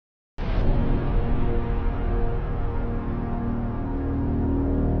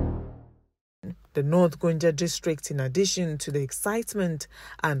The North Gonja district, in addition to the excitement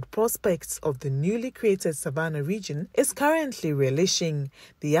and prospects of the newly created Savannah region, is currently relishing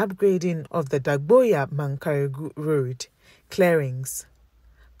the upgrading of the Dagboya-Mankaregu Road, clearings,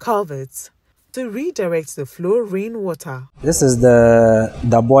 culverts, to redirect the flow of rainwater. This is the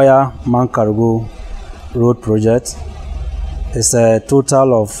Dagboya-Mankaregu Road project. It's a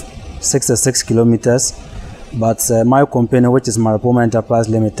total of 66 kilometers. But my company, which is Maripomo Enterprise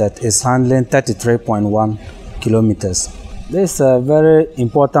Limited, is handling 33.1 kilometers. This is a very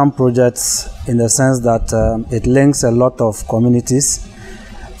important project in the sense that it links a lot of communities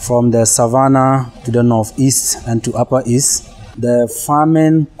from the Savannah to the northeast and to upper east. The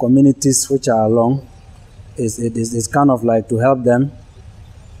farming communities which are along is kind of like to help them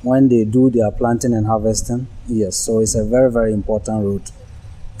when they do their planting and harvesting. Yes, so it's a very, very important route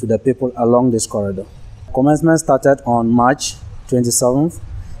to the people along this corridor. Commencement started on March 27th,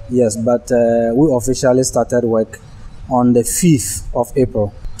 yes, but we officially started work on the 5th of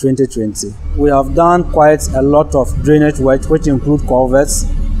April 2020. We have done quite a lot of drainage work, which include culverts,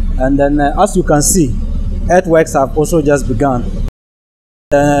 and then as you can see, earthworks have also just begun.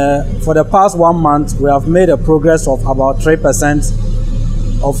 For the past 1 month, we have made a progress of about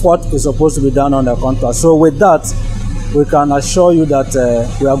 3% of what is supposed to be done on the contract. So with that, we can assure you that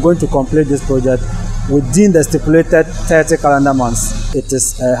we are going to complete this project within the stipulated 30 calendar months. It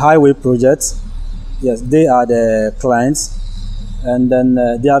is a highway project. Yes, they are the clients, and then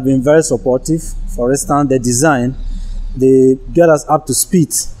they have been very supportive. For instance, the design, they get us up to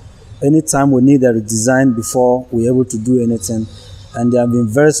speed anytime we need a redesign before we're able to do anything, and they have been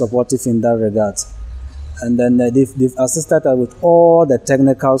very supportive in that regard. And then they've assisted us with all the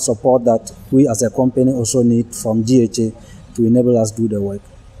technical support that we as a company also need from GHA to enable us to do the work.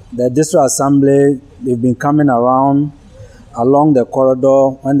 The district assembly, they've been coming around along the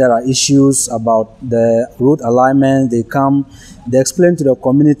corridor when there are issues about the route alignment. They come, they explain to the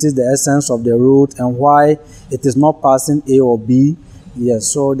communities the essence of the route and why it is not passing A or B. Yes,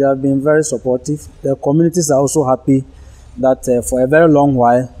 so they have been very supportive. The communities are also happy that for a very long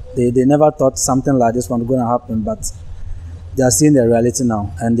while, they never thought something like this was going to happen, but they are seeing the reality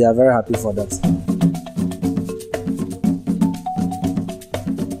now, and they are very happy for that.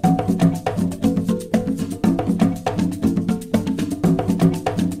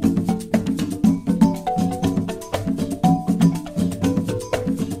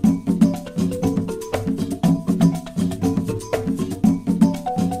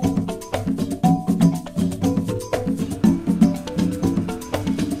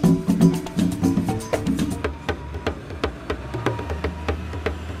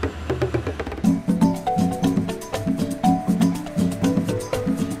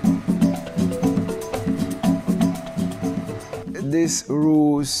 These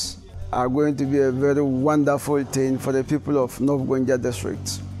rules are going to be a very wonderful thing for the people of North Gonja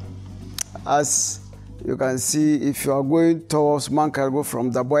district. As you can see, if you are going towards Mankaregu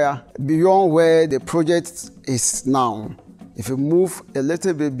from Dagboya, beyond where the project is now, if you move a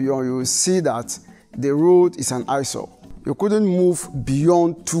little bit beyond, you will see that the road is an eyesore. You couldn't move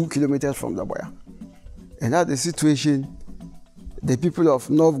beyond 2 kilometers from Dagboya. And that's the situation the people of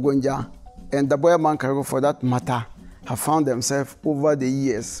North Gonja and Dagboya Mankaregu, for that matter, have found themselves over the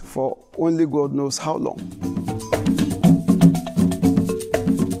years for only God knows how long.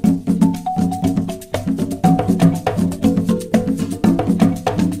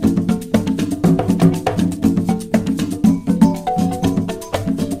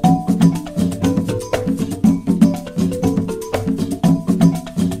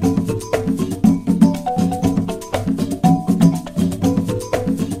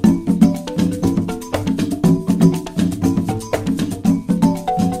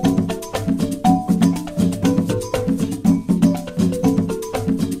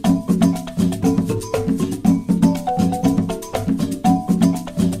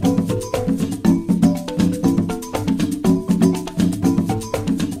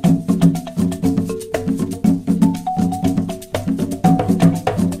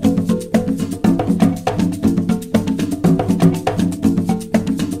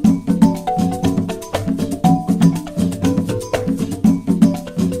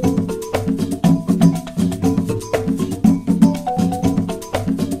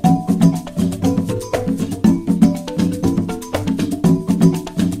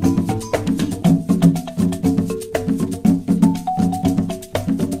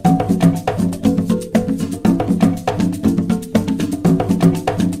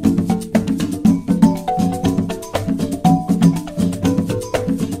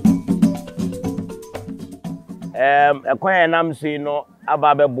 Ekwan nam si no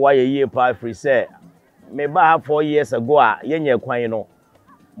aba be boa ye pa free say me ba 4 years ago a yenye kwan no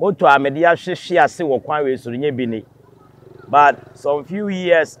moto a me de ahwehwe ase wo kwan we so nye bi ni but some few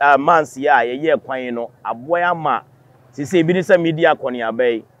years months ye kwan no aboya ma si say bi ni say media koni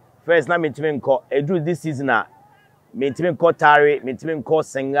abai first na metime nko edu this season a metime nko tare metime nko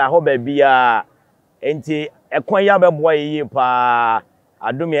senga ho ba bia enti ekwan ya be boa ye pa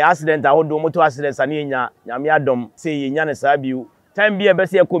adome accident ahodo moto accident sane nya nyame adom say nya ne sa biu time bia be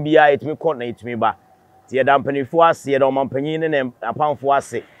say ekobia etime kɔ na etime ba tie da mpanifo ase da omampanyin ne apamfo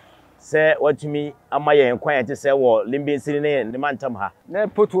ase se watumi amaye nkwan ete se wo limbensiri ne mantam ha na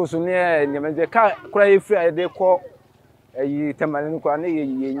potu so ne nyamede ka kura yefri ade kɔ ayi tamale ko na ye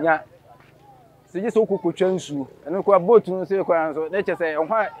nya se je so kokotwa nsu ene ko boat no se ko anso na che se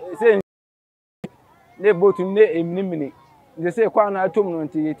hwa se ne boat ne eminimini nje se kwa na atom no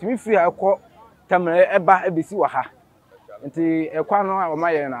nti yetimi free akɔ tamale eba ebesi wa ha nti ekwa no a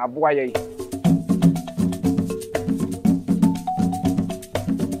maye na aboa ye.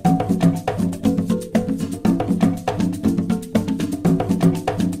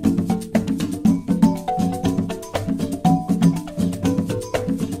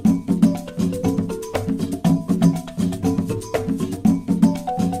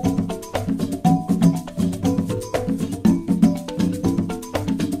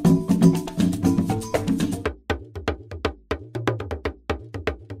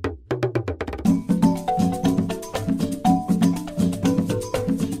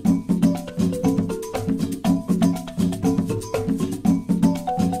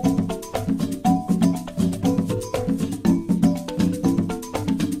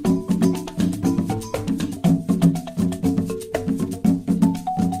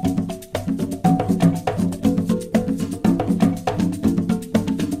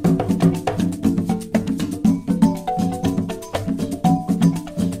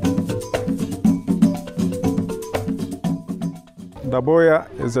 Daboya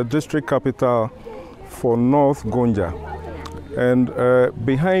is a district capital for North Gonja, and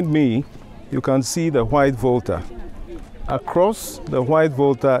behind me you can see the White Volta. Across the White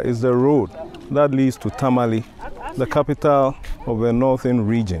Volta is the road that leads to Tamale, the capital of the northern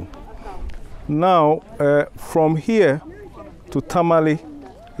region. Now from here to Tamale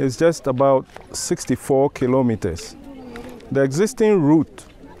is just about 64 kilometers. The existing route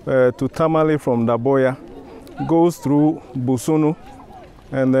to Tamale from Daboya goes through Busunu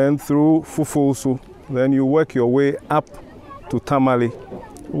and then through Fufusu. Then you work your way up to Tamale,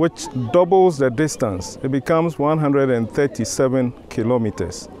 which doubles the distance. It becomes 137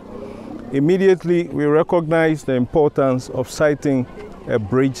 kilometers. Immediately, we recognize the importance of siting a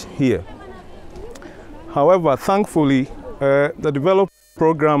bridge here. However, thankfully, the development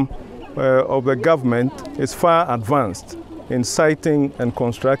program of the government is far advanced in siting and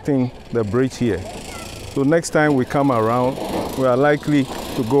constructing the bridge here. So next time we come around, we are likely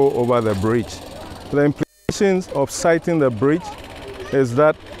to go over the bridge. The implications of siting the bridge is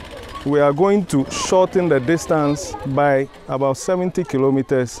that we are going to shorten the distance by about 70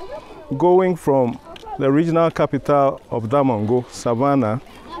 kilometers, going from the regional capital of Damongo, Savannah,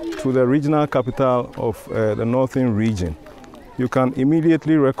 to the regional capital of the northern region. You can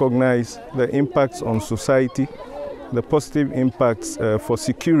immediately recognize the impacts on society, the positive impacts for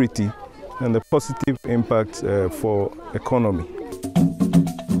security, and the positive impacts for economy.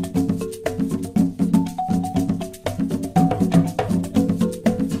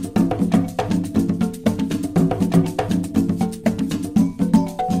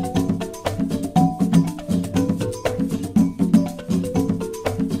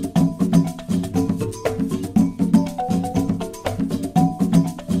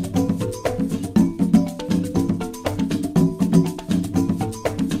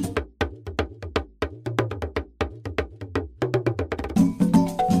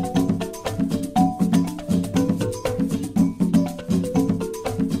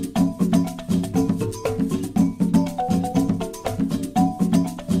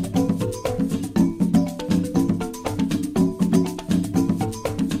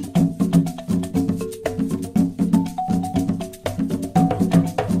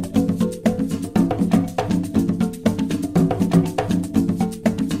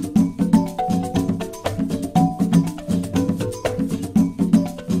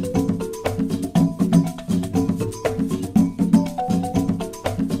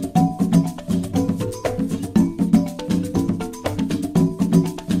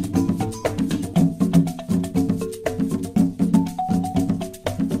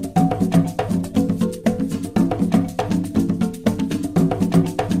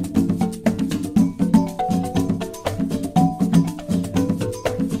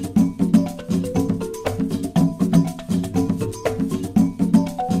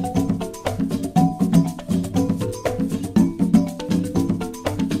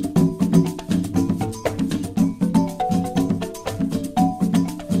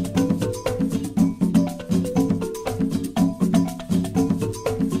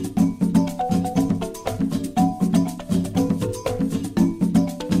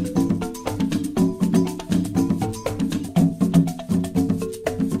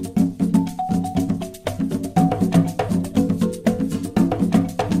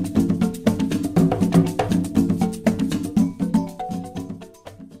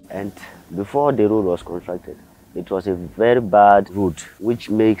 And before the road was constructed, it was a very bad road, which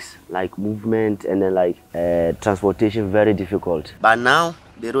makes like movement and then like transportation very difficult. But now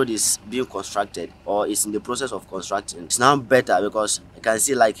the road is being constructed or is in the process of constructing. It's now better because I can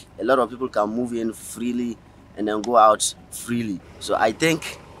see like a lot of people can move in freely and then go out freely. So I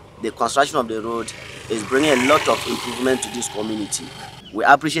think the construction of the road is bringing a lot of improvement to this community. We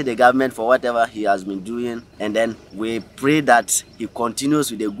appreciate the government for whatever he has been doing, and then we pray that he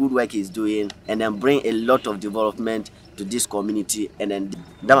continues with the good work he's doing and then bring a lot of development to this community and then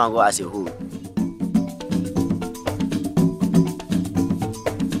Damango as a whole.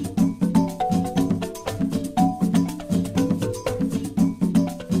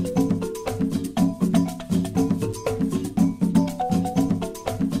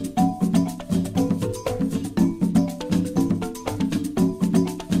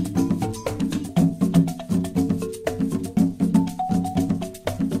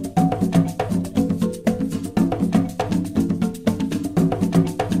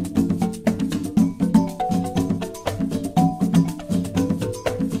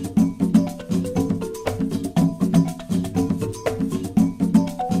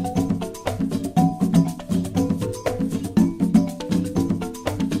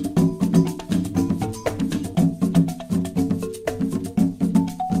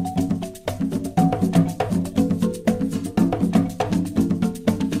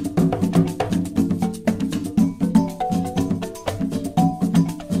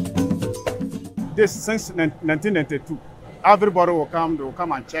 Since 1992, everybody will come, they will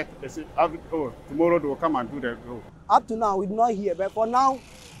come and check. They say, oh, tomorrow they will come and do the road. Up to now, we do not hear, but for now,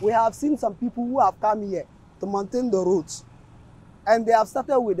 we have seen some people who have come here to maintain the roads. And they have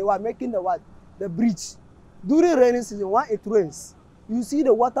started with, they were making the bridge. During rainy season, when it rains, you see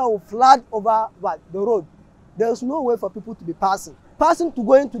the water will flood over the road. There's no way for people to be passing. Passing to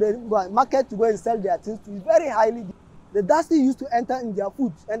go into the market to go and sell their things is very highly. The dusty used to enter in their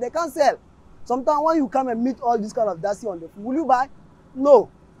food and they can't sell. Sometimes when you come and meet all this kind of dusty on the food, will you buy? No.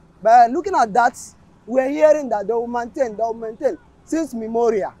 But looking at that, we're hearing that they will maintain since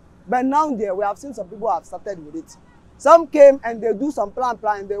memorial. But now there, we have seen some people have started with it. Some came and they do some plan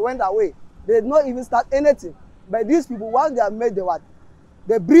and they went away. They did not even start anything. But these people, once they have made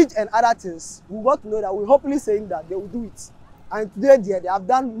the bridge and other things, we got to know that we're hopefully saying that they will do it. And today they have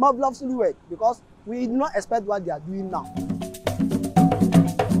done marvelous work because we do not expect what they are doing now.